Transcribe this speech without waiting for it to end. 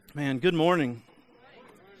Man, good morning.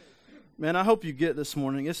 Man, I hope you get this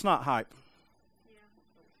morning. It's not hype.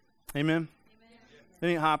 Amen? It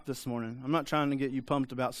ain't hype this morning. I'm not trying to get you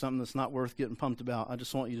pumped about something that's not worth getting pumped about. I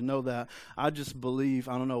just want you to know that. I just believe,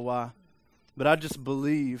 I don't know why, but I just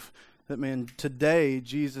believe that, man, today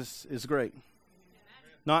Jesus is great.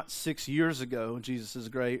 Not 6 years ago, Jesus is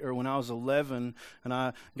great, or when I was 11 and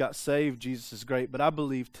I got saved, Jesus is great. But I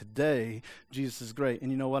believe today, Jesus is great.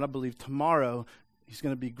 And you know what? I believe tomorrow, He's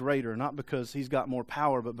going to be greater, not because He's got more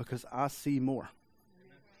power, but because I see more.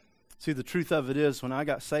 See, the truth of it is, when I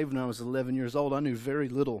got saved when I was 11 years old, I knew very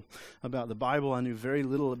little about the Bible. I knew very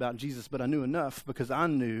little about Jesus, but I knew enough because I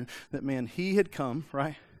knew that, man, He had come,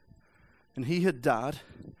 right? And He had died,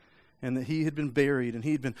 and that He had been buried, and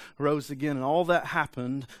He had been rose again, and all that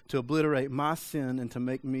happened to obliterate my sin and to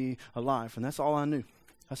make me alive. And that's all I knew.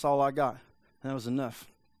 That's all I got. And that was enough.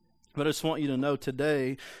 But I just want you to know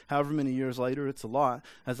today, however many years later, it's a lot,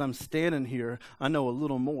 as I'm standing here, I know a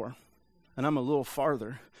little more, and I'm a little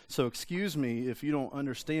farther. So excuse me if you don't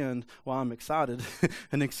understand why I'm excited,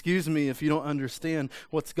 and excuse me if you don't understand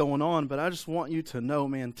what's going on, but I just want you to know,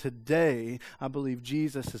 man, today I believe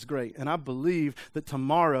Jesus is great, and I believe that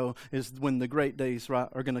tomorrow is when the great days are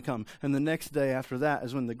going to come, and the next day after that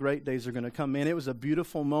is when the great days are going to come. Man, it was a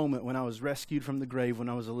beautiful moment when I was rescued from the grave when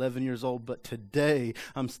I was 11 years old, but today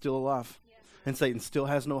I'm still alive. And Satan still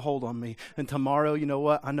has no hold on me. And tomorrow, you know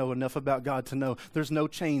what? I know enough about God to know there's no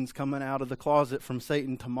chains coming out of the closet from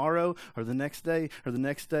Satan tomorrow or the next day or the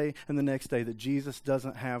next day and the next day that Jesus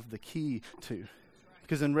doesn't have the key to.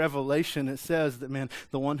 Because in Revelation it says that, man,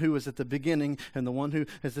 the one who is at the beginning and the one who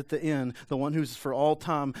is at the end, the one who's for all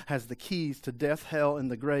time, has the keys to death, hell,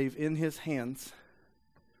 and the grave in his hands.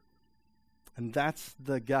 And that's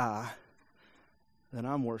the guy that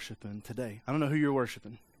I'm worshiping today. I don't know who you're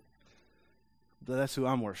worshiping. But that's who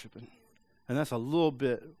I'm worshiping. And that's a little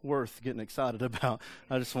bit worth getting excited about.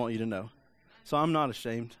 I just want you to know. So I'm not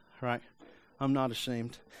ashamed, right? I'm not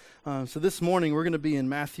ashamed. So this morning we're going to be in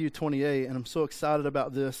Matthew 28, and I'm so excited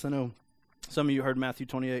about this. I know some of you heard Matthew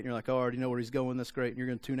 28, and you're like, oh, I already know where he's going. That's great. And you're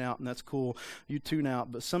going to tune out, and that's cool. You tune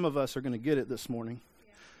out. But some of us are going to get it this morning.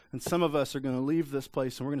 And some of us are going to leave this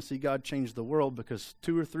place and we're going to see God change the world because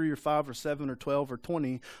 2 or 3 or 5 or 7 or 12 or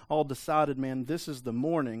 20 all decided, man, this is the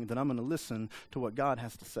morning that I'm going to listen to what God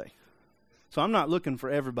has to say. So I'm not looking for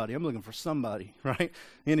everybody. I'm looking for somebody, right?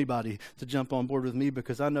 Anybody to jump on board with me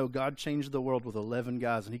because I know God changed the world with 11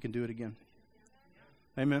 guys and He can do it again.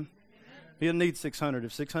 Amen? He doesn't need 600.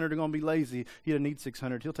 If 600 are going to be lazy, He doesn't need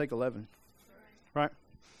 600. He'll take 11, right?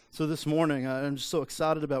 So this morning, I'm just so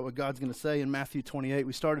excited about what God's going to say in Matthew 28.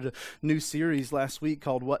 We started a new series last week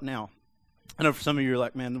called What Now? I know for some of you are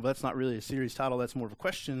like, man, that's not really a series title. That's more of a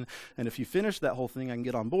question. And if you finish that whole thing, I can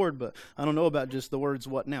get on board. But I don't know about just the words,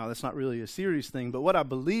 what now? That's not really a series thing. But what I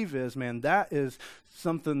believe is, man, that is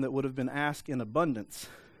something that would have been asked in abundance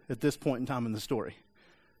at this point in time in the story,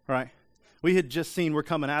 right? We had just seen, we're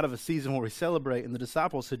coming out of a season where we celebrate, and the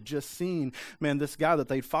disciples had just seen, man, this guy that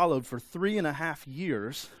they'd followed for 3.5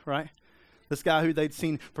 years, right? This guy who they'd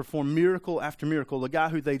seen perform miracle after miracle, the guy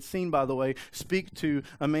who they'd seen, by the way, speak to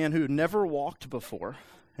a man who had never walked before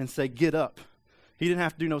and say, get up. He didn't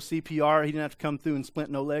have to do no CPR. He didn't have to come through and splint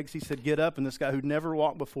no legs. He said, get up. And this guy who'd never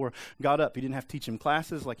walked before got up. He didn't have to teach him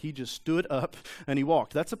classes. Like, he just stood up and he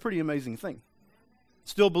walked. That's a pretty amazing thing.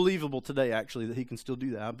 Still believable today, actually, that he can still do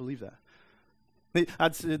that. I believe that.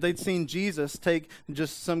 They'd seen Jesus take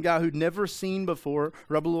just some guy who'd never seen before,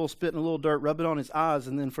 rub a little spit and a little dirt, rub it on his eyes,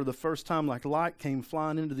 and then for the first time, like light came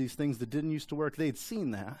flying into these things that didn't used to work. They'd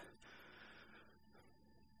seen that.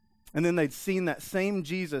 And then they'd seen that same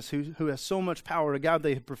Jesus who has so much power, a guy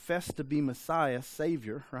they had professed to be Messiah,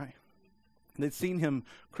 Savior, right? They'd seen him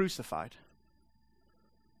crucified.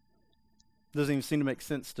 Doesn't even seem to make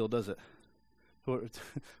sense still, does it?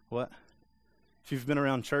 What? If you've been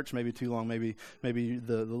around church maybe too long, maybe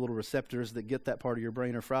the little receptors that get that part of your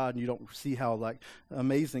brain are fried and you don't see how like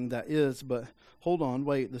amazing that is. But hold on,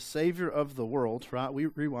 wait, the Savior of the world, right? We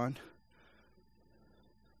rewind.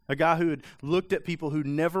 A guy who had looked at people who'd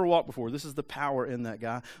never walked before. This is the power in that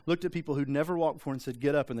guy. Looked at people who'd never walked before and said,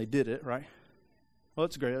 get up, and they did it, right? Well,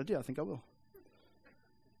 that's a great idea. I think I will.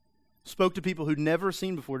 Spoke to people who'd never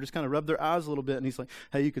seen before, just kind of rubbed their eyes a little bit, and he's like,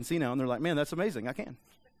 hey, you can see now. And they're like, man, that's amazing. I can.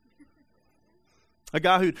 A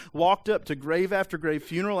guy who'd walked up to grave after grave,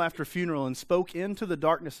 funeral after funeral, and spoke into the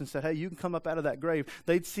darkness and said, hey, you can come up out of that grave.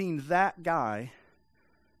 They'd seen that guy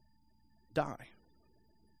die.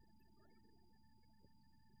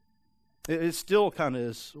 It still kind of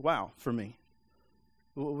is wow for me.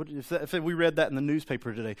 If we read that in the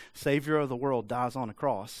newspaper today, Savior of the world dies on a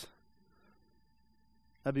cross,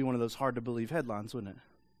 that'd be one of those hard to believe headlines, wouldn't it?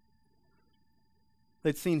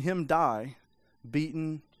 They'd seen him die,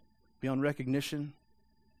 beaten beyond recognition,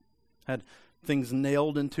 had things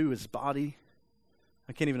nailed into his body.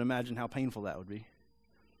 I can't even imagine how painful that would be.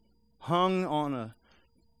 Hung on a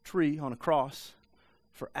tree, on a cross,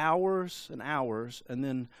 for hours and hours, and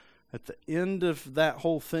then at the end of that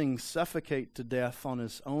whole thing, suffocate to death on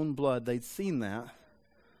his own blood. They'd seen that.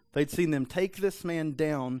 They'd seen them take this man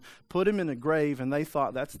down, put him in a grave, and they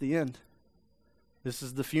thought, that's the end. This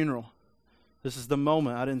is the funeral. This is the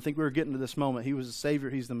moment. I didn't think we were getting to this moment. He was the Savior.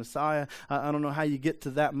 He's the Messiah. I don't know how you get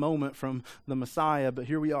to that moment from the Messiah, but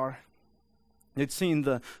here we are. They'd seen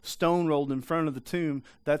the stone rolled in front of the tomb.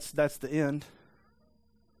 That's the end.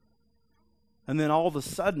 And then all of a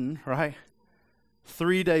sudden, right,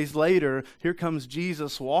 3 days later, here comes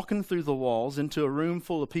Jesus walking through the walls into a room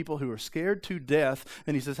full of people who are scared to death,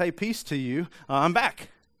 and he says, hey, peace to you. I'm back.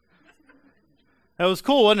 That was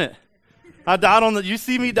cool, wasn't it? I died on you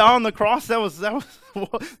see me die on the cross? That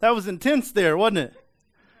was intense there, wasn't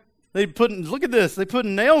it? Look at this. They put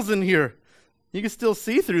nails in here. You can still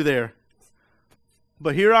see through there.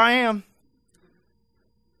 But here I am.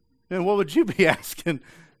 And what would you be asking?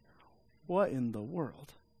 What in the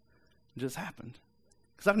world just happened?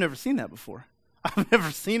 Because I've never seen that before. I've never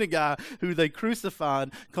seen a guy who they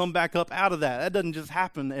crucified come back up out of that. That doesn't just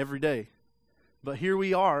happen every day. But here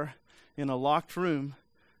we are in a locked room,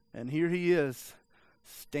 and here he is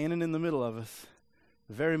standing in the middle of us,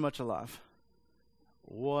 very much alive.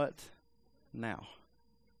 What now?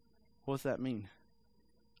 What's that mean?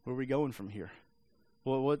 Where are we going from here?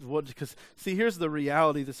 What? Because, see, here's the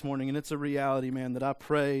reality this morning, and it's a reality, man, that I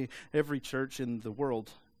pray every church in the world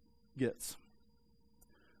gets.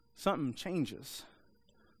 Something changes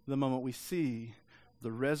the moment we see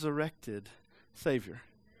the resurrected Savior.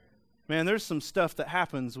 Man, there's some stuff that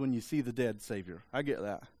happens when you see the dead Savior. I get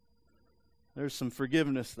that. There's some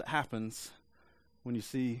forgiveness that happens when you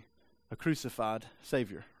see a crucified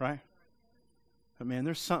Savior, right? But man,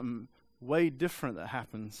 there's something way different that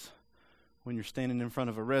happens when you're standing in front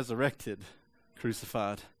of a resurrected,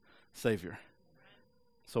 crucified Savior.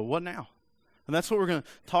 So what now? And that's what we're going to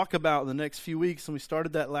talk about in the next few weeks. And we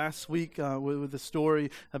started that last week with the story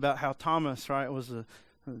about how Thomas, right, was a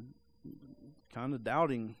kind of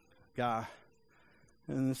doubting guy.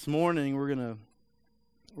 And this morning we're going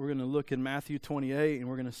to look in Matthew 28, and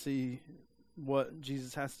we're going to see what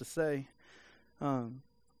Jesus has to say. In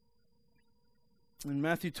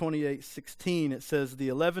Matthew 28:16, it says, the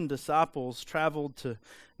 11 disciples traveled to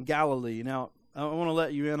Galilee. Now, I want to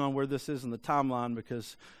let you in on where this is in the timeline,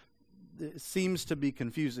 because it seems to be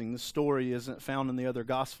confusing. The story isn't found in the other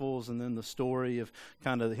Gospels, and then the story of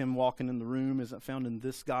kind of him walking in the room isn't found in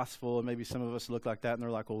this Gospel, and maybe some of us look like that, and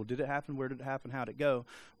they're like, well, did it happen? Where did it happen? How did it go?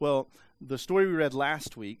 Well, the story we read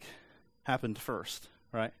last week happened first,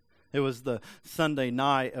 right? It was the Sunday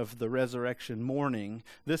night of the resurrection morning.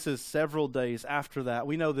 This is several days after that.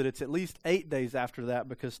 We know that it's at least 8 days after that,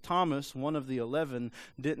 because Thomas, one of the 11,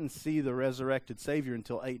 didn't see the resurrected Savior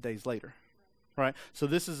until 8 days later. Right, so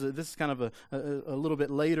this is kind of a little bit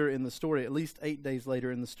later in the story, at least 8 days later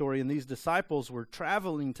in the story, and these disciples were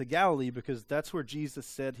traveling to Galilee because that's where Jesus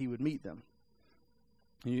said he would meet them.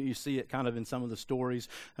 You see it kind of in some of the stories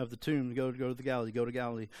of the tomb. Go to the Galilee, go to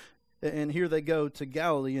Galilee. And here they go to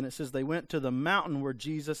Galilee, and it says they went to the mountain where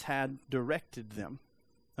Jesus had directed them.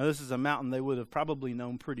 Now, this is a mountain they would have probably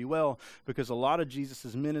known pretty well, because a lot of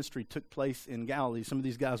Jesus' ministry took place in Galilee. Some of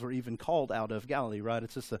these guys were even called out of Galilee, right?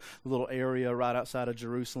 It's just a little area right outside of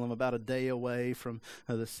Jerusalem, about a day away from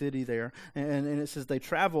the city there. And it says they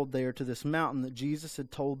traveled there to this mountain that Jesus had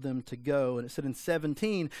told them to go. And it said in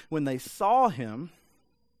 17, when they saw him,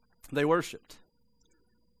 they worshiped.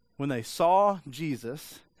 When they saw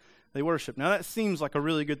Jesus, they worship. Now, that seems like a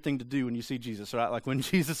really good thing to do when you see Jesus, right? Like when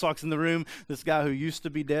Jesus walks in the room, this guy who used to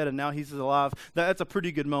be dead and now he's alive, that's a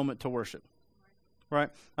pretty good moment to worship, right?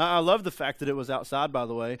 I love the fact that it was outside, by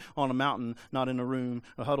the way, on a mountain, not in a room,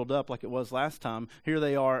 huddled up like it was last time. Here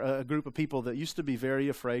they are, a group of people that used to be very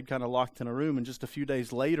afraid, kind of locked in a room, and just a few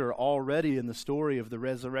days later, already in the story of the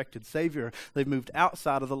resurrected Savior, they've moved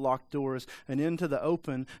outside of the locked doors and into the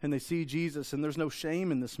open, and they see Jesus, and there's no shame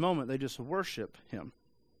in this moment. They just worship him.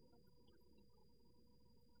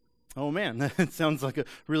 Oh man, that sounds like a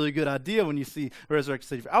really good idea when you see a resurrected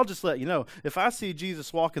Savior. I'll just let you know, if I see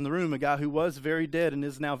Jesus walk in the room, a guy who was very dead and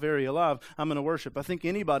is now very alive, I'm going to worship. I think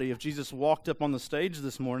anybody, if Jesus walked up on the stage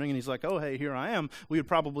this morning and he's like, oh, hey, here I am, we would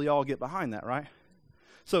probably all get behind that, right?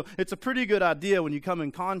 So it's a pretty good idea when you come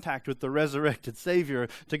in contact with the resurrected Savior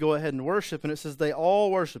to go ahead and worship. And it says they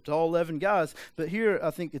all worshiped, all 11 guys. But here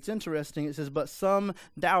I think it's interesting. It says, but some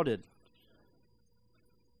doubted.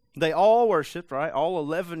 They all worshiped, right? All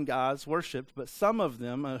 11 guys worshiped, but some of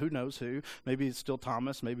them, who knows who, maybe it's still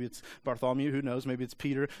Thomas, maybe it's Bartholomew, who knows, maybe it's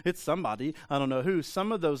Peter, it's somebody, I don't know who.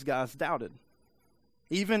 Some of those guys doubted,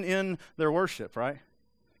 even in their worship, right?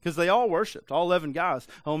 Because they all worshiped, all 11 guys.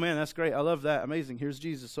 Oh man, that's great, I love that, amazing, here's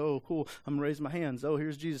Jesus, oh cool, I'm going to raise my hands, oh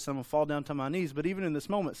here's Jesus, I'm going to fall down to my knees. But even in this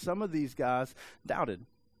moment, some of these guys doubted.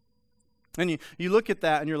 And you look at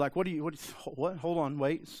that and you're like, what? Hold on,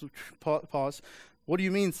 wait, pause. What do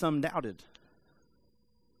you mean some doubted?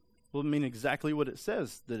 Well, it means exactly what it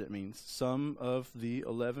says that it means. Some of the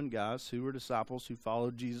 11 guys who were disciples who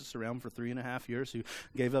followed Jesus around for 3.5 years, who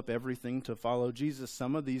gave up everything to follow Jesus,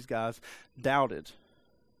 some of these guys doubted.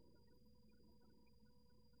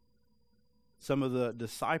 Some of the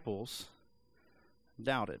disciples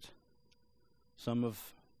doubted. Some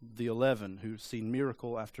of the 11 who've seen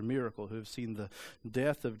miracle after miracle, who've seen the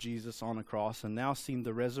death of Jesus on a cross and now seen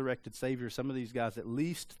the resurrected Savior, some of these guys at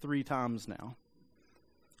least 3 times now.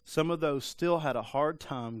 Some of those still had a hard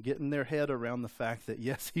time getting their head around the fact that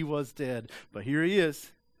yes, he was dead, but here he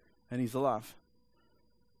is and he's alive.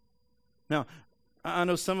 Now, I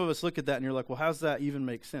know some of us look at that and you're like, well, how's that even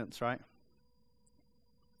make sense, right?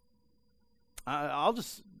 I'll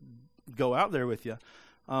just go out there with you.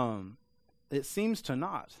 It seems to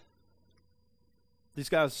not. These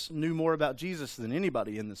guys knew more about Jesus than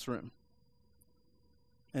anybody in this room.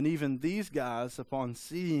 And even these guys, upon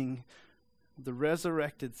seeing the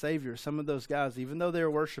resurrected Savior, some of those guys, even though they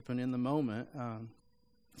were worshiping in the moment,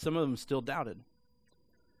 some of them still doubted.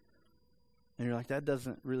 And you're like, that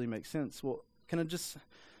doesn't really make sense. Well, can I just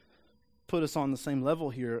put us on the same level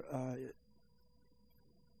here?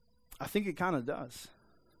 I think it kind of does.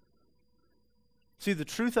 See, the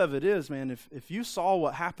truth of it is, man, if you saw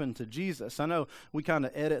what happened to Jesus, I know we kind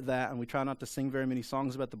of edit that and we try not to sing very many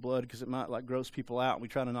songs about the blood because it might like gross people out. We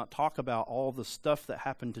try to not talk about all the stuff that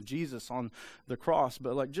happened to Jesus on the cross.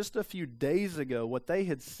 But like just a few days ago, what they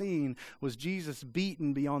had seen was Jesus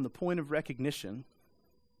beaten beyond the point of recognition,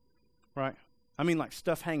 right? I mean like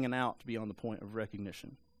stuff hanging out beyond the point of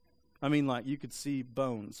recognition. I mean like you could see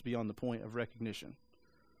bones beyond the point of recognition,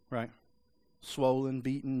 right? Swollen,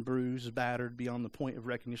 beaten, bruised, battered beyond the point of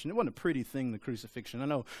recognition. It wasn't a pretty thing, the crucifixion. I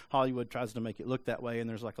know Hollywood tries to make it look that way, and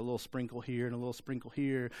there's like a little sprinkle here and a little sprinkle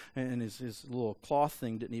here, and his little cloth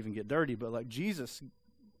thing didn't even get dirty. But like Jesus,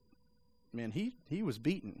 man, he was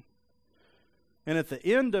beaten. And at the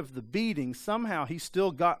end of the beating, somehow he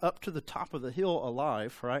still got up to the top of the hill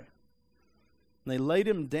alive, right? And they laid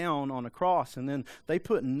him down on a cross, and then they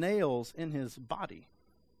put nails in his body.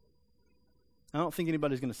 I don't think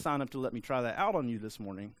anybody's going to sign up to let me try that out on you this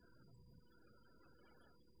morning.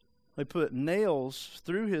 They put nails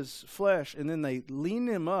through his flesh, and then they lean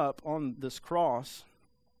him up on this cross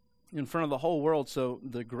in front of the whole world, so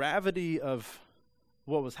the gravity of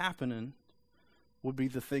what was happening would be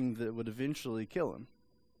the thing that would eventually kill him.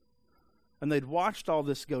 And they'd watched all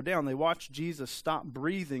this go down. They watched Jesus stop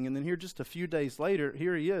breathing, and then here just a few days later,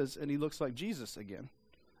 here he is, and he looks like Jesus again.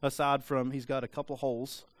 Aside from he's got a couple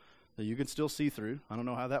holes that you can still see through. I don't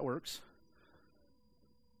know how that works.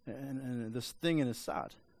 And this thing in his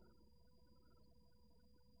side.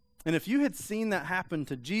 And if you had seen that happen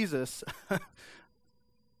to Jesus,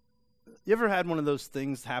 you ever had one of those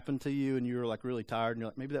things happen to you and you were like really tired and you're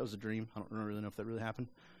like, maybe that was a dream. I don't really know if that really happened.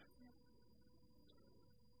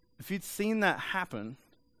 If you'd seen that happen,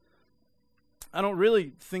 I don't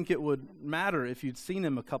really think it would matter if you'd seen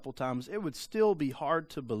him a couple times. It would still be hard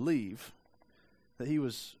to believe that he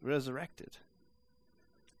was resurrected.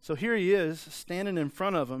 So here he is standing in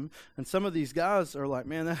front of him, and some of these guys are like,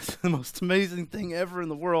 man, that's the most amazing thing ever in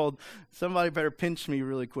the world. Somebody better pinch me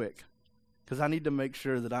really quick because I need to make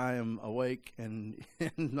sure that I am awake and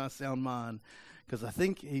in my sound mind because I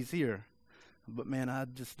think he's here. But man, I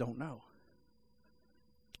just don't know.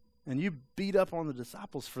 And you beat up on the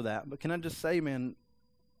disciples for that. But can I just say, man,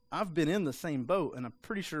 I've been in the same boat, and I'm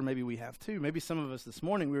pretty sure maybe we have too. Maybe some of us this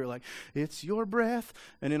morning, we were like, it's your breath.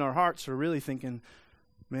 And in our hearts, we're really thinking,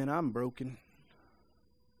 man, I'm broken.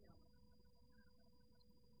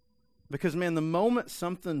 Because, man, the moment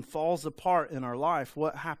something falls apart in our life,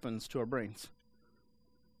 what happens to our brains?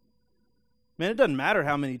 Man, it doesn't matter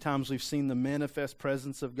how many times we've seen the manifest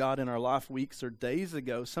presence of God in our life weeks or days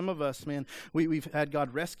ago. Some of us, man, we've had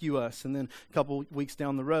God rescue us, and then a couple weeks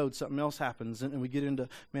down the road, something else happens, and we get into,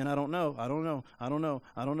 man, I don't know,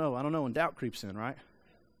 and doubt creeps in, right?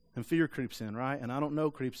 And fear creeps in, right? And I don't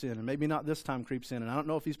know creeps in, and maybe not this time creeps in, and I don't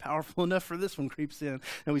know if he's powerful enough for this one creeps in.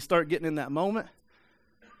 And we start getting in that moment,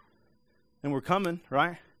 and we're coming,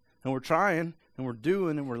 right? And we're trying, and we're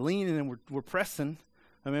doing, and we're leaning, and we're pressing.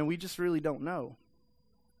 I mean, we just really don't know.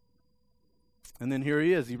 And then here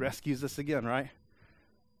he is. He rescues us again, right?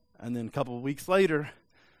 And then a couple of weeks later,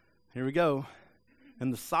 here we go.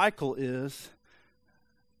 And the cycle is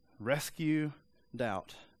rescue,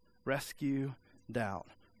 doubt, rescue, doubt,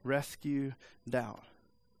 rescue, doubt.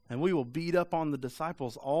 And we will beat up on the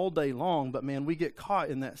disciples all day long, but man, we get caught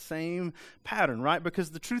in that same pattern, right?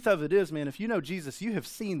 Because the truth of it is, man, if you know Jesus, you have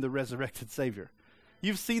seen the resurrected Savior.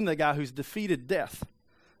 You've seen the guy who's defeated death.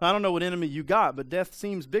 I don't know what enemy you got, but death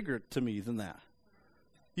seems bigger to me than that.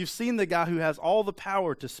 You've seen the guy who has all the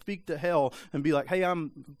power to speak to hell and be like, hey,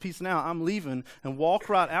 peace now, I'm leaving, and walk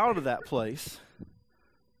right out of that place,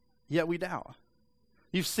 yet we doubt.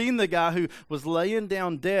 You've seen the guy who was laying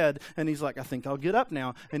down dead, and he's like, I think I'll get up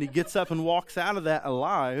now. And he gets up and walks out of that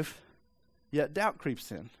alive, yet doubt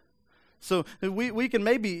creeps in. So we can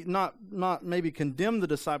maybe not maybe condemn the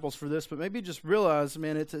disciples for this, but maybe just realize,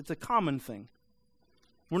 man, it's a common thing.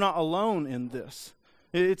 We're not alone in this.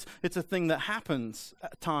 It's a thing that happens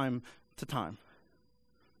time to time.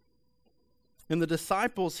 And the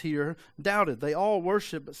disciples here doubted. They all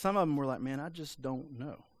worshiped, but some of them were like, man, I just don't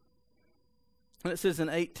know. And it says in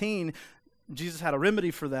 18, Jesus had a remedy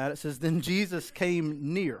for that. It says, then Jesus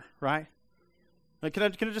came near, right? Now, can I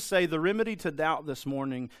just say the remedy to doubt this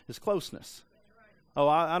morning is closeness. Oh,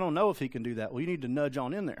 I don't know if he can do that. Well, you need to nudge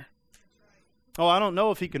on in there. Oh, I don't know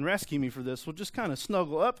if he can rescue me for this. Well, just kind of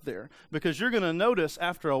snuggle up there, because you're going to notice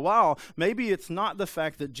after a while, maybe it's not the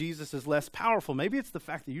fact that Jesus is less powerful. Maybe it's the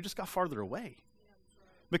fact that you just got farther away.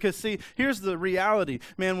 Because see, here's the reality.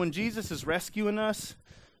 Man, when Jesus is rescuing us,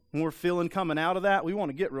 when we're feeling coming out of that, we want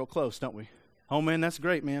to get real close, don't we? Oh, man, that's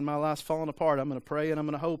great, man. My life's falling apart. I'm going to pray and I'm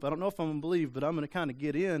going to hope. I don't know if I'm going to believe, but I'm going to kind of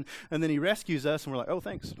get in. And then he rescues us and we're like, oh,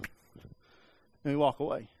 thanks. And we walk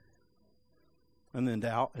away. And then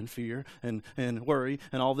doubt and fear and worry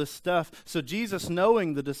and all this stuff. So Jesus,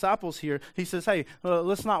 knowing the disciples here, he says, hey,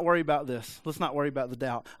 let's not worry about this. Let's not worry about the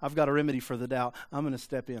doubt. I've got a remedy for the doubt. I'm going to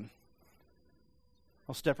step in.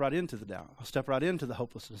 I'll step right into the doubt. I'll step right into the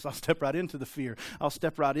hopelessness. I'll step right into the fear. I'll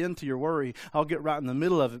step right into your worry. I'll get right in the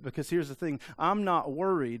middle of it, because here's the thing. I'm not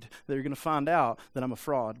worried that you're going to find out that I'm a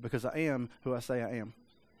fraud, because I am who I say I am.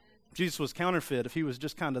 Jesus was counterfeit. If he was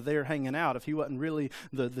just kind of there hanging out, if he wasn't really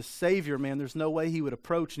the Savior, man, there's no way he would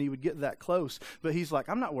approach and he would get that close. But he's like,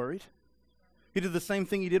 I'm not worried. He did the same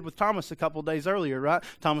thing he did with Thomas a couple days earlier, right?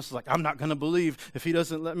 Thomas is like, I'm not going to believe if he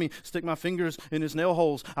doesn't let me stick my fingers in his nail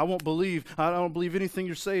holes. I won't believe. I don't believe anything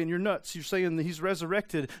you're saying. You're nuts. You're saying that he's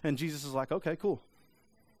resurrected. And Jesus is like, okay, cool.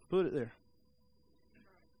 Put it there.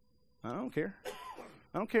 I don't care.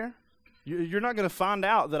 I don't care. You're not going to find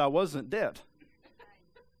out that I wasn't dead,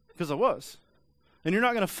 because I was. And you're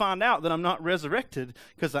not going to find out that I'm not resurrected,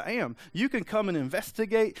 because I am. You can come and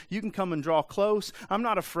investigate. You can come and draw close. I'm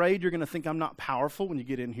not afraid you're going to think I'm not powerful when you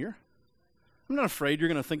get in here. I'm not afraid you're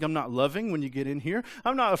going to think I'm not loving when you get in here.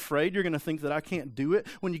 I'm not afraid you're going to think that I can't do it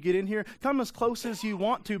when you get in here. Come as close as you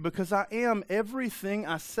want to, because I am everything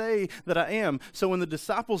I say that I am. So when the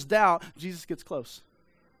disciples doubt, Jesus gets close.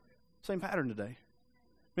 Same pattern today.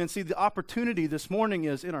 Man, see, the opportunity this morning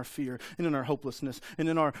is in our fear and in our hopelessness and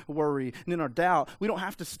in our worry and in our doubt. We don't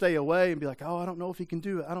have to stay away and be like, oh, I don't know if he can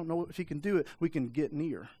do it. I don't know if he can do it. We can get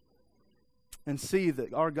near and see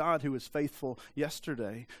that our God, who was faithful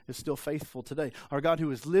yesterday, is still faithful today. Our God, who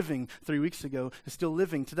was living 3 weeks ago, is still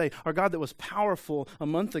living today. Our God that was powerful a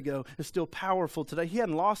month ago is still powerful today. He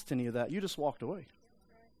hadn't lost any of that. You just walked away.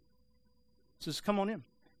 So just come on in.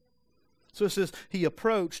 So it says he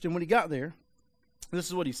approached, and when he got there, this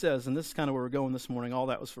is what he says, and this is kind of where we're going this morning. All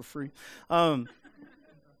that was for free.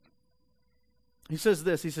 He says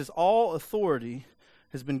this. He says, all authority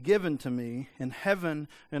has been given to me in heaven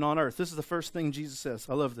and on earth. This is the first thing Jesus says.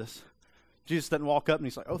 I love this. Jesus doesn't walk up and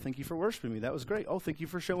he's like, oh, thank you for worshiping me. That was great. Oh, thank you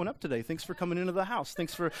for showing up today. Thanks for coming into the house.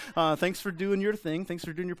 Thanks for doing your thing. Thanks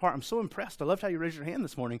for doing your part. I'm so impressed. I loved how you raised your hand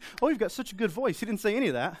this morning. Oh, you've got such a good voice. He didn't say any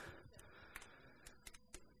of that.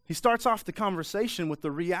 He starts off the conversation with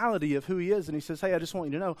the reality of who he is, and he says, hey, I just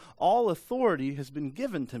want you to know, all authority has been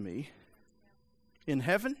given to me in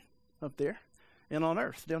heaven, up there, and on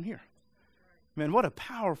earth, down here. Man, what a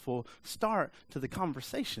powerful start to the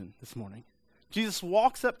conversation this morning. Jesus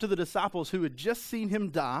walks up to the disciples who had just seen him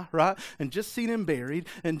die, right, and just seen him buried,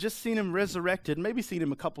 and just seen him resurrected, maybe seen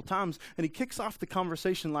him a couple times, and he kicks off the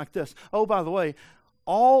conversation like this. Oh, by the way,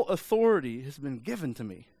 all authority has been given to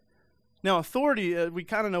me. Now, authority, we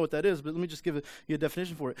kind of know what that is, but let me just give you a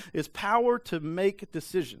definition for it. It's power to make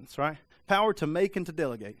decisions, right? Power to make and to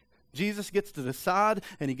delegate. Jesus gets to decide,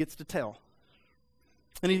 and he gets to tell.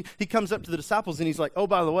 And he comes up to the disciples, and he's like, oh,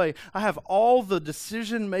 by the way, I have all the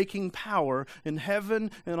decision-making power in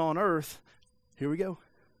heaven and on earth. Here we go.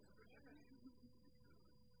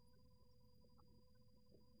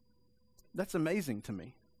 That's amazing to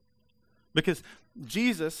me. Because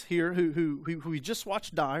Jesus here, who we just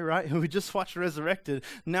watched die, right? Who we just watched resurrected,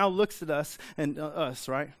 now looks at us and us,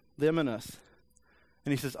 right? Them and us.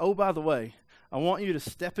 And he says, oh, by the way, I want you to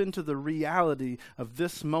step into the reality of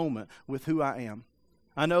this moment with who I am.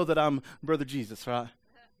 I know that I'm Brother Jesus, right?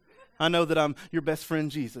 I know that I'm your best friend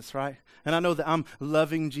Jesus, right? And I know that I'm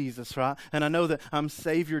loving Jesus, right? And I know that I'm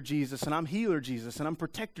Savior Jesus, and I'm Healer Jesus, and I'm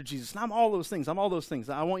Protector Jesus, and I'm all those things. I'm all those things.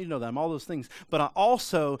 I want you to know that I'm all those things. But I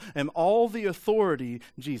also am all the authority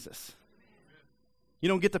Jesus. You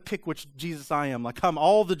don't get to pick which Jesus I am. Like, I'm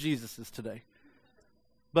all the Jesuses today.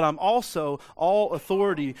 But I'm also all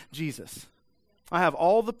authority Jesus. I have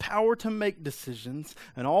all the power to make decisions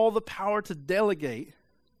and all the power to delegate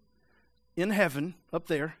in heaven, up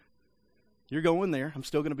there. You're going there. I'm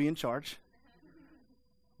still going to be in charge.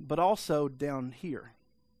 But also down here.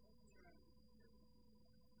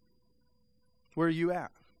 Where are you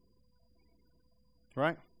at?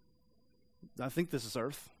 Right? I think this is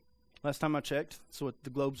Earth. Last time I checked, that's what the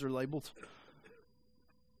globes are labeled.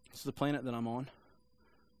 This is the planet that I'm on.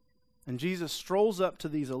 And Jesus strolls up to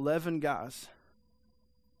these 11 guys.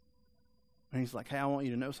 And he's like, hey, I want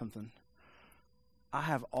you to know something. I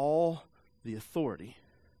have all the authority.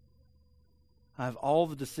 I have all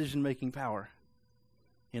the decision-making power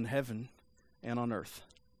in heaven and on earth.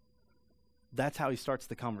 That's how he starts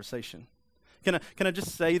the conversation. Can I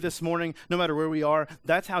just say this morning, no matter where we are,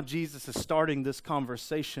 that's how Jesus is starting this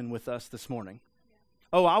conversation with us this morning.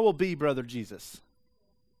 Oh, I will be Brother Jesus.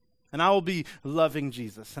 And I will be loving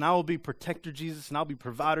Jesus. And I will be Protector Jesus. And I'll be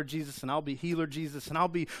Provider Jesus. And I'll be Healer Jesus. And I'll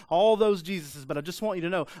be all those Jesuses. But I just want you to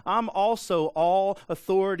know, I'm also all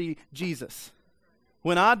authority Jesus.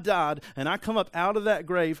 When I died and I come up out of that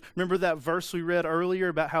grave, remember that verse we read earlier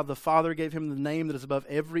about how the Father gave him the name that is above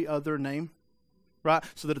every other name? Right?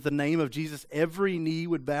 So that at the name of Jesus, every knee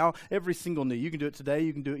would bow, every single knee. You can do it today,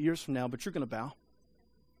 you can do it years from now, but you're going to bow.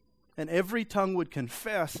 And every tongue would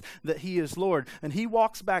confess that he is Lord. And he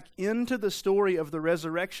walks back into the story of the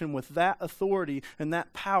resurrection with that authority and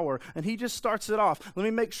that power. And he just starts it off. Let me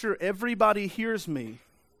make sure everybody hears me.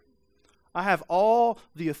 I have all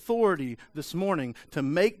the authority this morning to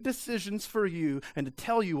make decisions for you and to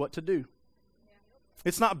tell you what to do.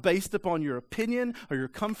 It's not based upon your opinion or your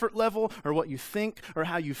comfort level or what you think or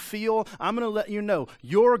how you feel. I'm going to let you know,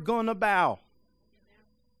 you're going to bow.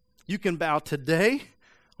 You can bow today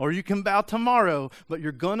or you can bow tomorrow, but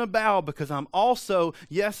you're going to bow because I'm also,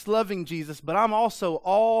 yes, loving Jesus, but I'm also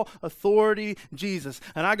all authority Jesus.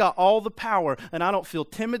 And I got all the power, and I don't feel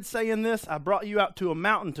timid saying this. I brought you out to a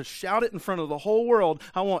mountain to shout it in front of the whole world.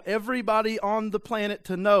 I want everybody on the planet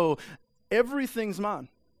to know everything's mine.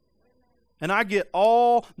 And I get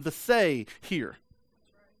all the say here.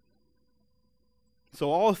 So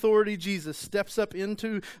all authority Jesus steps up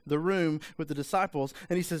into the room with the disciples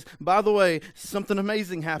and he says, by the way, something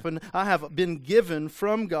amazing happened. I have been given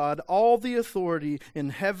from God all the authority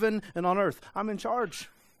in heaven and on earth. I'm in charge.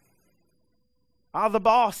 I'm the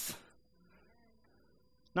boss.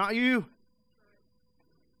 Not you.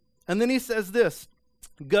 And then he says this,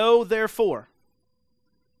 go therefore.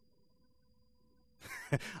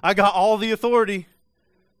 I got all the authority.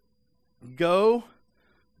 Go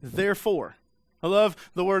therefore. I love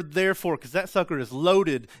the word therefore because that sucker is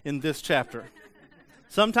loaded in this chapter.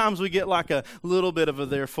 Sometimes we get like a little bit of a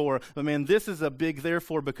therefore, but man, this is a big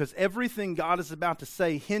therefore because everything God is about to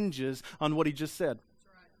say hinges on what he just said.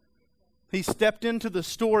 He stepped into the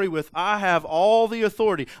story with, I have all the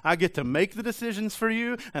authority. I get to make the decisions for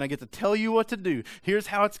you, and I get to tell you what to do. Here's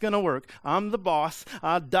how it's going to work. I'm the boss.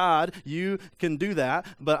 I died. You can do that.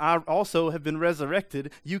 But I also have been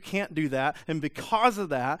resurrected. You can't do that. And because of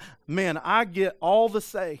that, man, I get all the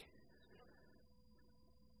say.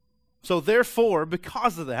 So therefore,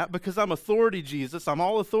 because of that, because I'm authority Jesus, I'm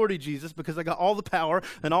all authority Jesus, because I got all the power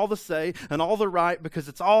and all the say and all the right, because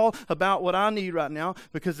it's all about what I need right now,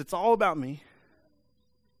 because it's all about me.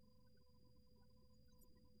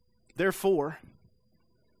 Therefore,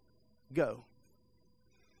 go.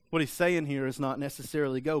 What he's saying here is not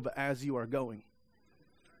necessarily go, but as you are going.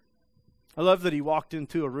 I love that he walked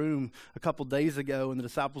into a room a couple days ago and the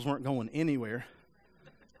disciples weren't going anywhere,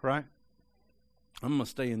 right? I'm going to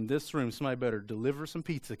stay in this room. Somebody better deliver some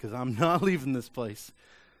pizza because I'm not leaving this place.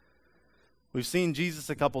 We've seen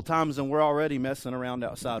Jesus a couple times and we're already messing around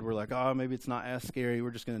outside. We're like, oh, maybe it's not as scary.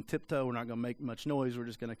 We're just going to tiptoe. We're not going to make much noise. We're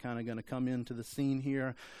just going to come into the scene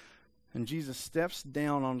here. And Jesus steps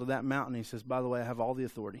down onto that mountain. And he says, by the way, I have all the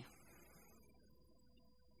authority.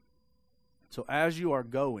 So as you are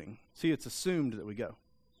going, see, it's assumed that we go,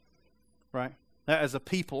 right? As a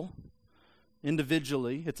people,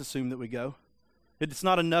 individually, it's assumed that we go. It's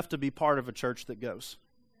not enough to be part of a church that goes.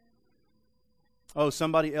 Oh,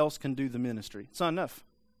 somebody else can do the ministry. It's not enough.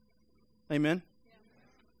 Amen?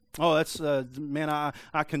 Yeah. Oh, that's, man,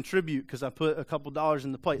 I contribute because I put a couple dollars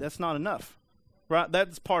in the plate. That's not enough, right?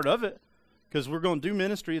 That's part of it because we're going to do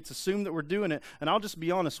ministry. It's assumed that we're doing it. And I'll just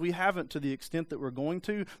be honest, we haven't to the extent that we're going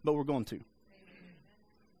to, but we're going to.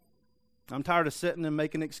 I'm tired of sitting and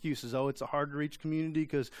making excuses. Oh, it's a hard-to-reach community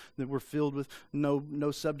because we're filled with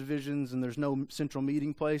no subdivisions and there's no central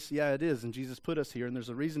meeting place. Yeah, it is, and Jesus put us here, and there's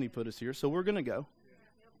a reason he put us here, so we're going to go.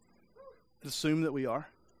 Assume that we are.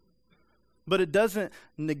 But it doesn't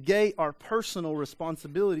negate our personal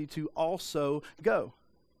responsibility to also go.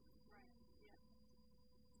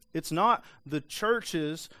 It's not the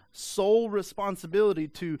church's sole responsibility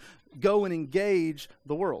to go and engage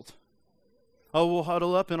the world. Oh, we'll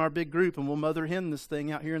huddle up in our big group and we'll mother hen this thing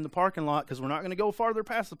out here in the parking lot because we're not going to go farther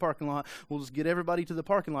past the parking lot. We'll just get everybody to the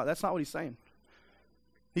parking lot. That's not what he's saying.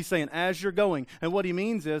 He's saying as you're going. And what he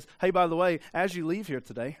means is, hey, by the way, as you leave here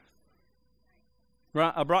today,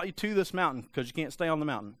 right, I brought you to this mountain because you can't stay on the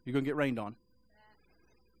mountain. You're going to get rained on.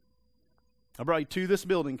 I brought you to this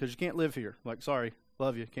building because you can't live here. Like, sorry,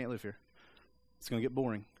 love you, can't live here. It's going to get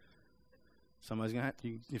boring. Somebody's going to have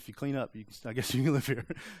to, if you clean up, I guess you can live here.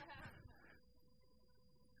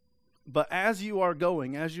 But as you are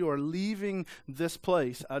going, as you are leaving this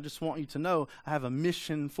place, I just want you to know I have a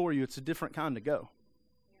mission for you. It's a different kind of go.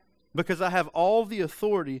 Because I have all the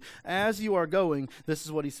authority. As you are going, this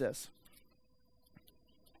is what he says.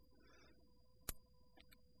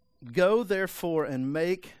 Go therefore and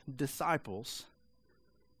make disciples.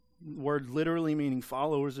 Word literally meaning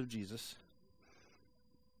followers of Jesus.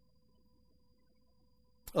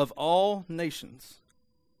 Of all nations.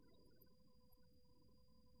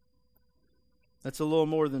 That's a little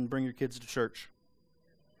more than bring your kids to church.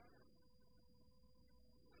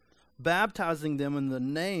 Baptizing them in the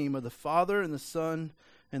name of the Father and the Son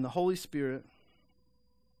and the Holy Spirit,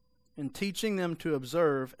 and teaching them to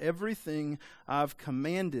observe everything I've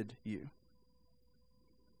commanded you.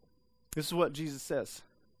 This is what Jesus says.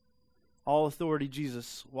 All authority,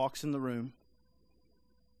 Jesus walks in the room.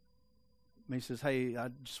 And he says, hey, I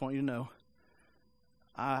just want you to know,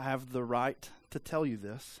 I have the right to tell you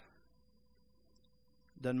this.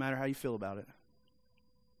 Doesn't matter how you feel about it.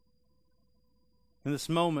 In this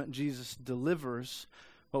moment, Jesus delivers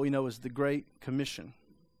what we know as the Great Commission.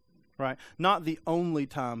 Right? Not the only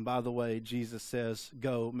time, by the way, Jesus says,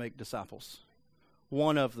 go make disciples.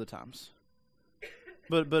 One of the times.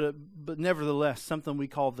 But nevertheless, something we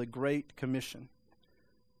call the Great Commission.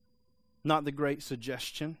 Not the Great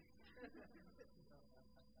Suggestion.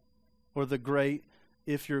 Or the Great,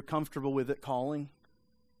 if you're comfortable with it, calling.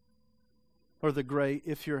 Or the great,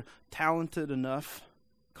 if you're talented enough,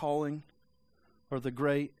 calling. Or the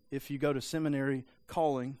great, if you go to seminary,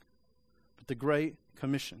 calling. But the Great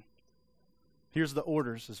Commission. Here's the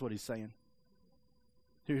orders, is what he's saying.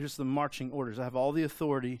 Here's the marching orders. I have all the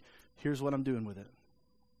authority. Here's what I'm doing with it.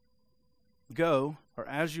 Go, or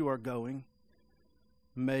as you are going,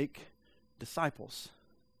 make disciples.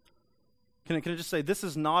 Can I just say, this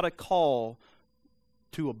is not a call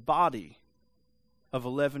to a body of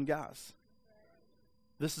 11 guys.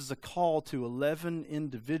 This is a call to 11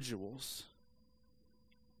 individuals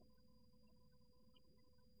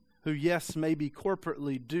who, yes, maybe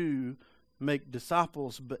corporately do make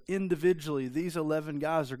disciples, but individually, these 11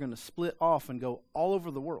 guys are going to split off and go all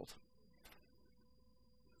over the world.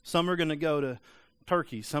 Some are going to go to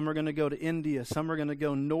Turkey. Some are going to go to India. Some are going to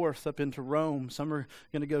go north up into Rome. Some are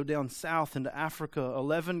going to go down south into Africa.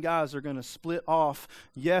 11 guys are going to split off.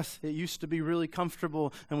 Yes, it used to be really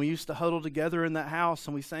comfortable, and we used to huddle together in that house,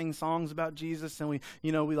 and we sang songs about Jesus, and we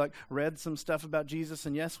read some stuff about Jesus,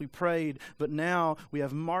 and yes, we prayed. But now we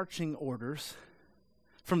have marching orders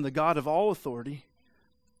from the God of all authority.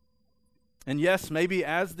 And yes, maybe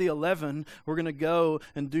as the 11, we're going to go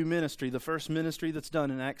and do ministry. The first ministry that's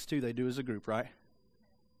done in Acts 2, they do as a group, right?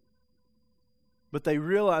 But they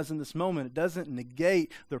realize in this moment it doesn't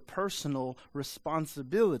negate their personal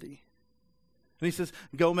responsibility. And he says,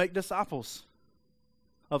 go make disciples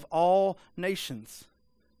of all nations.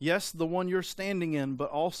 Yes, the one you're standing in, but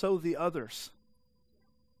also the others.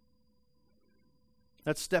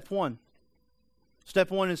 That's step one.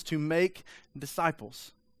 Step one is to make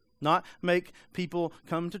disciples. Not make people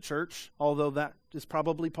come to church, although that is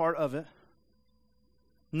probably part of it.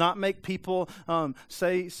 Not make people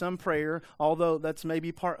say some prayer, although that's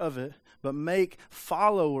maybe part of it. But make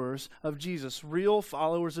followers of Jesus, real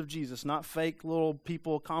followers of Jesus. Not fake little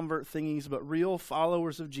people convert thingies, but real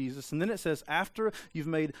followers of Jesus. And then it says, after you've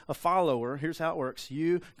made a follower, here's how it works.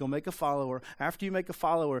 You go make a follower. After you make a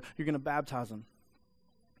follower, you're going to baptize them.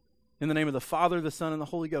 In the name of the Father, the Son, and the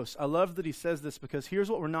Holy Ghost. I love that he says this because here's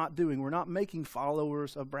what we're not doing. We're not making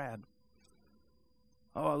followers of Brad.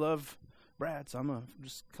 Oh, I love Brad, so I'm going to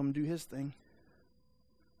just come do his thing.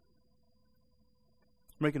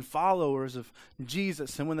 We're making followers of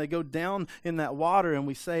Jesus. And when they go down in that water and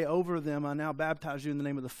we say over them, I now baptize you in the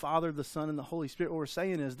name of the Father, the Son, and the Holy Spirit, what we're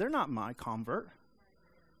saying is they're not my convert.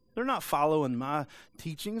 They're not following my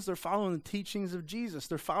teachings. They're following the teachings of Jesus.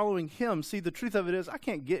 They're following him. See, the truth of it is I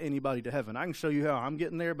can't get anybody to heaven. I can show you how I'm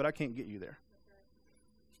getting there, but I can't get you there.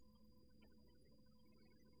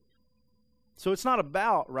 So it's not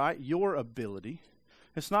about, right, your ability.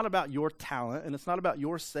 It's not about your talent, and it's not about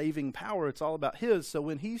your saving power. It's all about his. So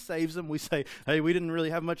when he saves them, we say, hey, we didn't really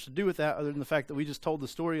have much to do with that other than the fact that we just told the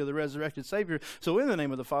story of the resurrected Savior. So in the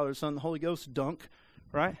name of the Father, Son, and the Holy Ghost, dunk,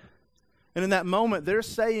 right? And in that moment, they're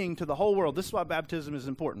saying to the whole world, this is why baptism is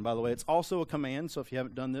important, by the way. It's also a command. So if you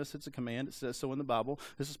haven't done this, it's a command. It says so in the Bible.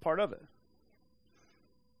 This is part of it.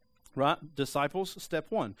 Right? Disciples, step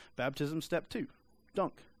 1. Baptism, step 2.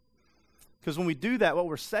 Dunk. Because when we do that, what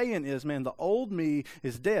we're saying is, man, the old me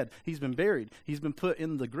is dead. He's been buried. He's been put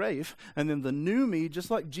in the grave. And then the new me, just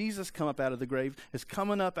like Jesus come up out of the grave, is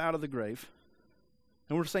coming up out of the grave.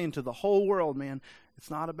 And we're saying to the whole world, man, it's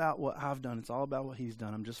not about what I've done. It's all about what he's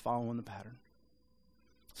done. I'm just following the pattern.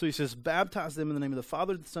 So he says, baptize them in the name of the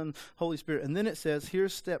Father, the Son, Holy Spirit. And then it says,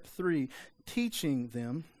 here's step 3, teaching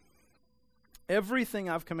them everything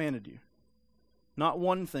I've commanded you. Not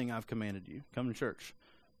one thing I've commanded you. Come to church.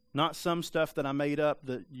 Not some stuff that I made up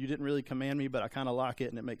that you didn't really command me, but I kind of like it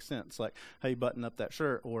and it makes sense. Like, hey, button up that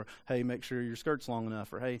shirt, or hey, make sure your skirt's long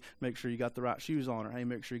enough, or hey, make sure you got the right shoes on, or hey,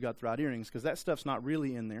 make sure you got the right earrings, because that stuff's not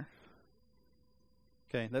really in there.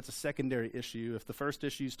 Okay, that's a secondary issue. If the first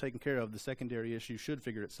issue is taken care of, the secondary issue should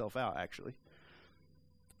figure itself out, actually.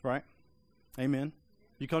 Right? Amen.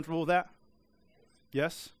 You comfortable with that?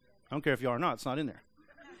 Yes? I don't care if you are or not. It's not in there.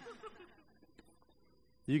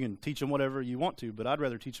 You can teach them whatever you want to, but I'd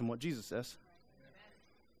rather teach them what Jesus says.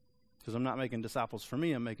 Because I'm not making disciples for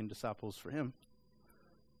me, I'm making disciples for him.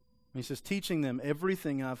 And he says, teaching them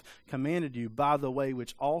everything I've commanded you, by the way,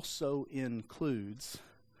 which also includes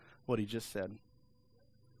what he just said.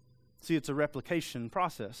 See, it's a replication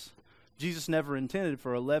process. Jesus never intended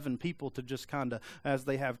for 11 people to just kind of, as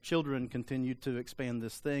they have children, continue to expand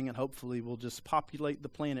this thing, and hopefully we'll just populate the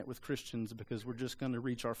planet with Christians because we're just going to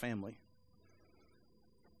reach our family.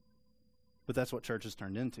 But that's what church has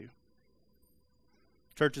turned into.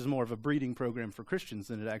 Church is more of a breeding program for Christians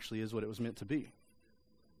than it actually is what it was meant to be.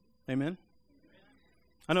 Amen?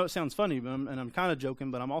 I know it sounds funny, and I'm kind of joking,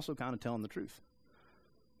 but I'm also kind of telling the truth.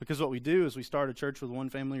 Because what we do is we start a church with one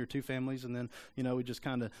family or two families, and then, we just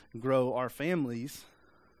kind of grow our families,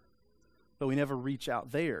 but we never reach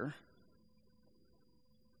out there.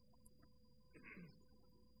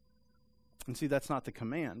 And see, that's not the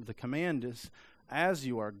command. The command is, as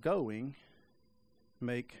you are going,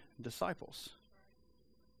 make disciples.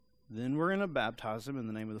 Then we're going to baptize them in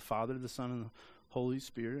the name of the Father, the Son, and the Holy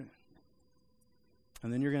Spirit.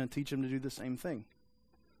 And then you're going to teach them to do the same thing.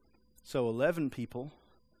 So 11 people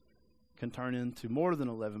can turn into more than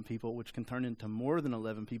 11 people, which can turn into more than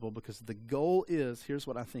 11 people, because the goal is, here's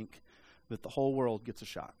what I think, that the whole world gets a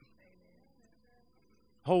shot.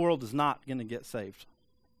 The whole world is not going to get saved.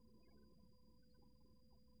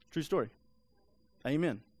 True story.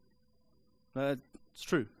 Amen. It's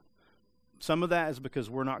true. Some of that is because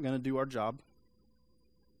we're not going to do our job.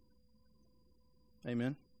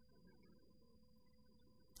 Amen.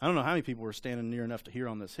 I don't know how many people were standing near enough to hear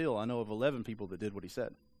on this hill. I know of 11 people that did what he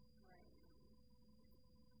said.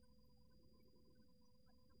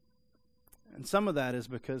 And some of that is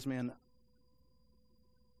because, man,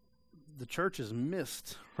 the church has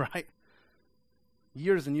missed, right?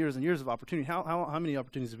 Years and years and years of opportunity. How many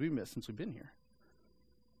opportunities have we missed since we've been here?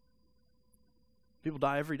 People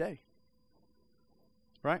die every day,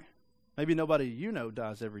 right? Maybe nobody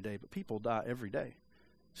dies every day, but people die every day.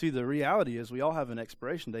 See, the reality is we all have an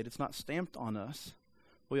expiration date. It's not stamped on us.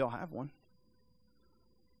 We all have one.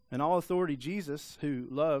 And all authority, Jesus, who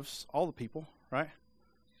loves all the people, right?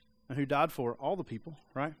 And who died for all the people,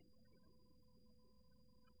 right?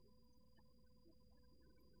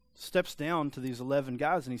 Steps down to these 11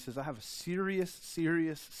 guys and he says, I have a serious,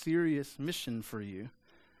 serious, serious mission for you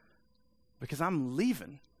because I'm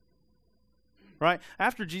leaving. Right?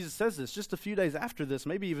 After Jesus says this, just a few days after this,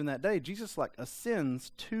 maybe even that day, Jesus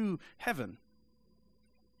ascends to heaven.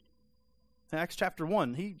 In Acts chapter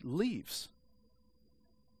 1, he leaves.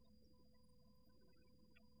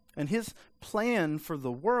 And his plan for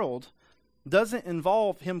the world doesn't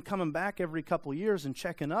involve him coming back every couple years and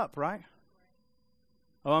checking up, right?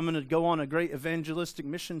 Oh, I'm going to go on a great evangelistic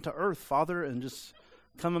mission to earth, Father, and just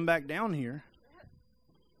coming back down here.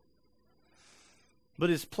 But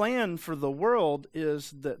his plan for the world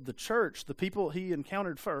is that the church, the people he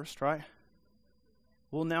encountered first, right,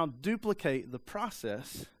 will now duplicate the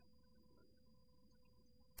process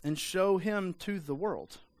and show him to the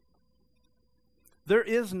world. There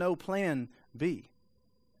is no plan B.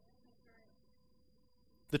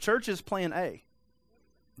 The church is plan A,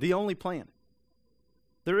 the only plan.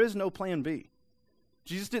 There is no plan B.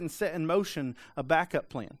 Jesus didn't set in motion a backup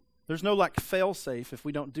plan. There's no like fail-safe if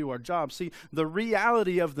we don't do our job. See, the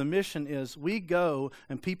reality of the mission is we go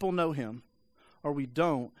and people know him, or we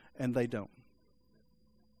don't and they don't.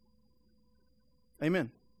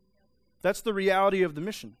 Amen. That's the reality of the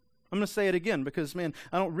mission. I'm going to say it again because, man,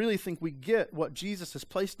 I don't really think we get what Jesus has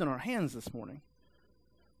placed in our hands this morning.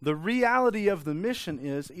 The reality of the mission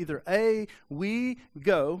is either A, we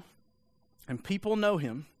go and people know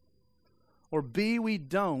him, or B, we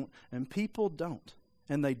don't and people don't.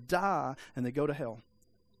 And they die and they go to hell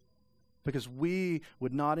because we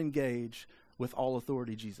would not engage with all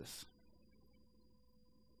authority Jesus.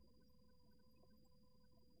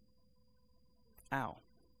 Ow.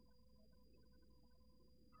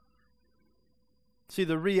 See,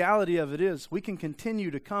 the reality of it is we can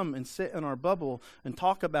continue to come and sit in our bubble and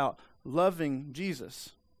talk about loving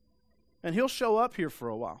Jesus. And he'll show up here for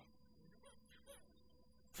a while.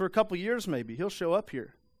 For a couple years maybe, he'll show up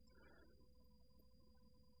here.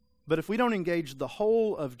 But if we don't engage the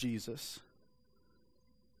whole of Jesus,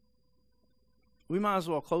 we might as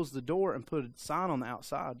well close the door and put a sign on the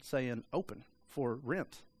outside saying open for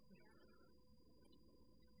rent.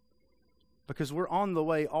 Because we're on the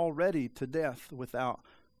way already to death without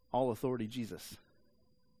all authority Jesus.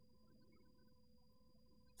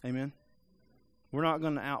 Amen? We're not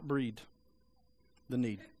going to outbreed the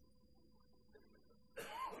need.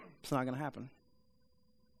 It's not going to happen.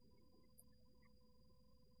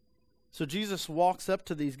 So Jesus walks up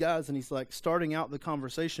to these guys and he's like starting out the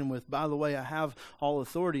conversation with, by the way, I have all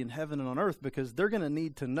authority in heaven and on earth, because they're going to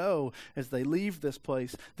need to know as they leave this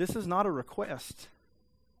place, this is not a request.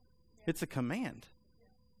 It's a command.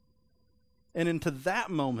 And into that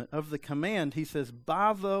moment of the command, he says,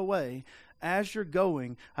 by the way, as you're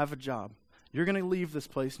going, I have a job. You're going to leave this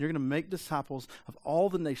place and you're going to make disciples of all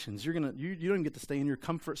the nations. You don't even get to stay in your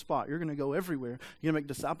comfort spot. You're going to go everywhere. You're going to make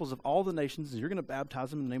disciples of all the nations and you're going to baptize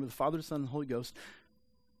them in the name of the Father, the Son, and the Holy Ghost.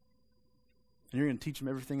 And you're going to teach them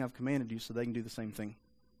everything I've commanded you so they can do the same thing.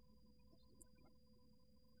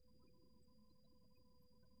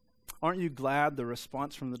 Aren't you glad the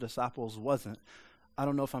response from the disciples wasn't, I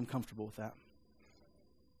don't know if I'm comfortable with that?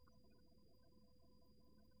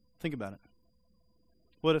 Think about it.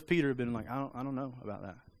 What if Peter had been like, I don't know about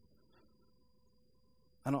that.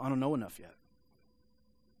 I don't know enough yet.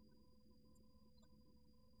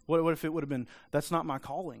 What if it would have been, that's not my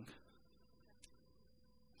calling.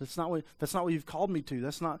 That's not what you've called me to.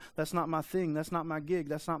 That's not my thing. That's not my gig.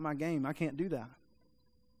 That's not my game. I can't do that.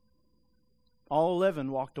 All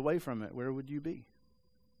 11 walked away from it. Where would you be?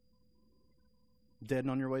 Dead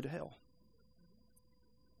and on your way to hell.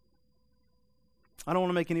 I don't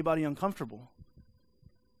want to make anybody uncomfortable.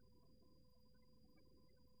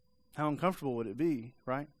 How uncomfortable would it be,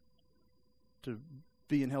 right? To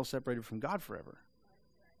be in hell separated from God forever.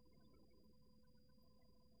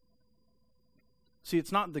 See,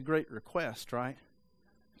 it's not the great request, right?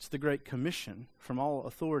 It's the great commission from all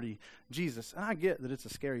authority, Jesus. And I get that it's a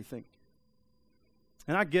scary thing.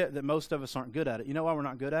 And I get that most of us aren't good at it. You know why we're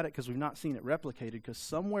not good at it? Because we've not seen it replicated. Because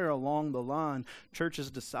somewhere along the line, church has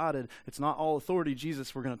decided it's not all authority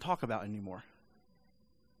Jesus we're going to talk about anymore.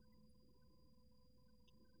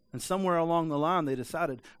 And somewhere along the line, they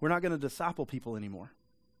decided we're not going to disciple people anymore.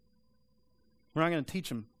 We're not going to teach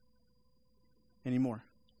them anymore.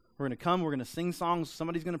 We're going to come, we're going to sing songs,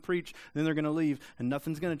 somebody's going to preach, then they're going to leave, and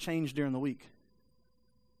nothing's going to change during the week.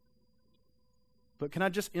 But can I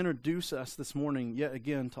just introduce us this morning yet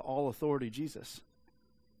again to all authority Jesus,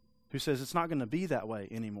 who says it's not going to be that way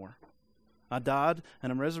anymore. I died,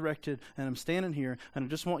 and I'm resurrected, and I'm standing here, and I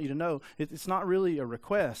just want you to know, it's not really a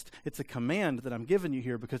request. It's a command that I'm giving you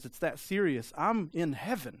here because it's that serious. I'm in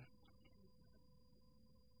heaven.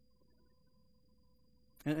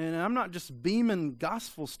 And I'm not just beaming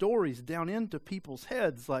gospel stories down into people's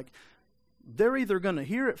heads. Like, they're either going to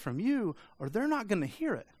hear it from you, or they're not going to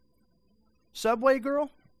hear it. Subway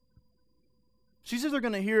girl, she's either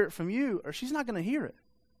going to hear it from you, or she's not going to hear it.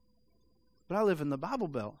 But I live in the Bible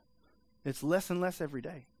Belt. It's less and less every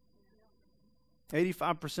day.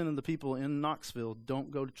 85% of the people in Knoxville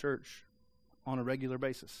don't go to church on a regular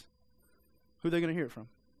basis. Who are they going to hear it from?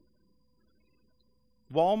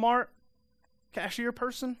 Walmart cashier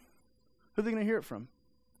person? Who are they going to hear it from?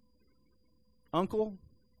 Uncle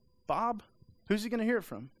Bob? Who's he going to hear it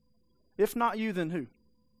from? If not you, then who?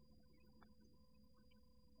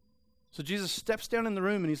 So Jesus steps down in the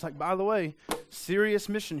room and he's like, by the way, serious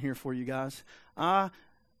mission here for you guys. I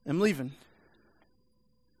am leaving.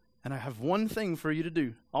 And I have one thing for you to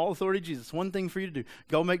do. All authority, Jesus. One thing for you to do.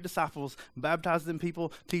 Go make disciples, baptize them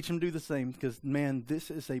people, teach them to do the same. Because, man,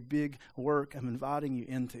 this is a big work I'm inviting you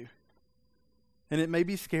into. And it may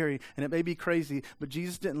be scary and it may be crazy, but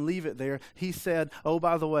Jesus didn't leave it there. He said, oh,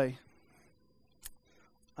 by the way,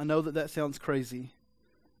 I know that sounds crazy,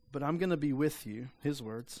 but I'm going to be with you, his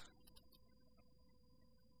words,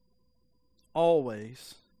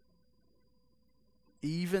 always,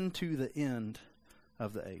 even to the end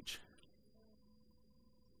of the age.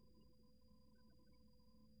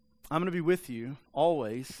 I'm going to be with you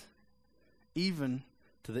always, even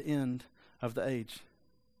to the end of the age.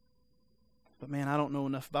 But man, I don't know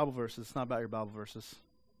enough Bible verses. It's not about your Bible verses.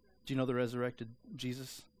 Do you know the resurrected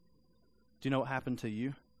Jesus? Do you know what happened to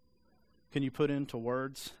you? Can you put into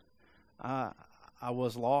words, I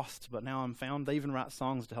was lost, but now I'm found? They even write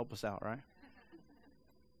songs to help us out, right?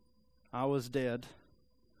 I was dead,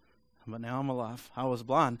 but now I'm alive. I was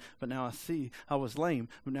blind, but now I see. I was lame,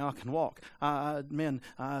 but now I can walk. I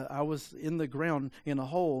was in the ground in a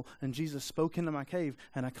hole, and Jesus spoke into my cave,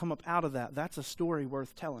 and I come up out of that. That's a story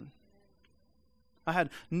worth telling. I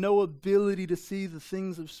had no ability to see the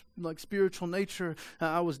things of like spiritual nature.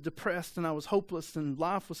 I was depressed, and I was hopeless, and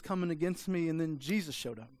life was coming against me, and then Jesus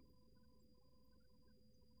showed up.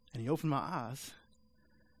 And he opened my eyes,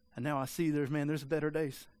 and now I see there's better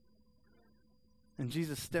days. And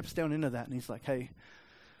Jesus steps down into that, and he's like, hey,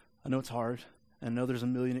 I know it's hard, and I know there's a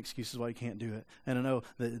million excuses why you can't do it. And I know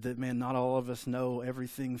that man, not all of us know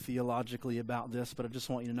everything theologically about this, but I just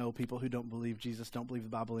want you to know people who don't believe Jesus don't believe the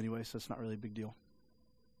Bible anyway, so it's not really a big deal.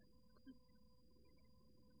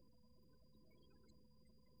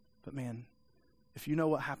 But man, if you know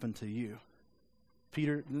what happened to you,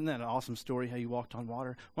 Peter, isn't that an awesome story how you walked on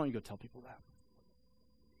water? Why don't you go tell people that?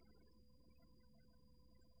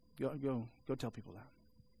 Go tell people that.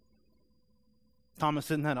 Thomas,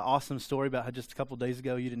 isn't that an awesome story about how just a couple days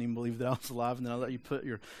ago you didn't even believe that I was alive, and then I let you put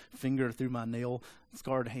your finger through my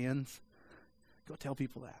nail-scarred hands? Go tell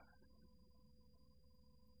people that.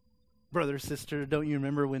 Brother, sister, don't you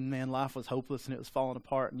remember when, man, life was hopeless and it was falling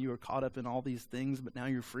apart and you were caught up in all these things, but now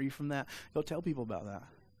you're free from that? Go tell people about that.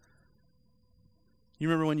 You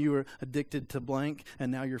remember when you were addicted to blank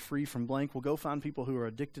and now you're free from blank? Well, go find people who are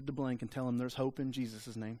addicted to blank and tell them there's hope in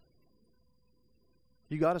Jesus' name.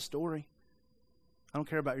 You got a story. I don't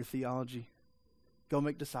care about your theology. Go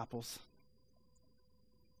make disciples.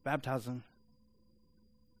 Baptize them.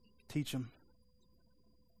 Teach them.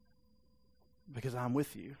 Because I'm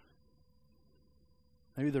with you.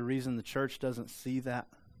 Maybe the reason the church doesn't see that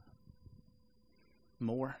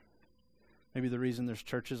more, maybe the reason there's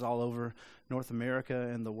churches all over North America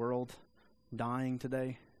and the world dying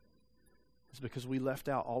today is because we left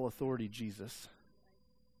out all authority, Jesus.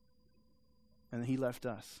 And he left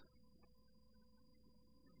us.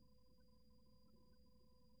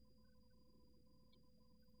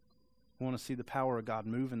 We want to see the power of God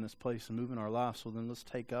move in this place and move in our lives. So then let's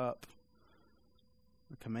take up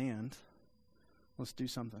the command. Let's do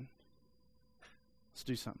something. Let's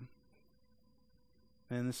do something.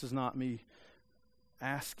 And this is not me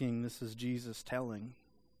asking, this is Jesus telling.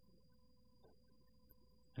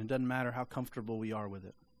 And it doesn't matter how comfortable we are with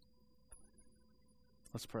it.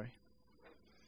 Let's pray.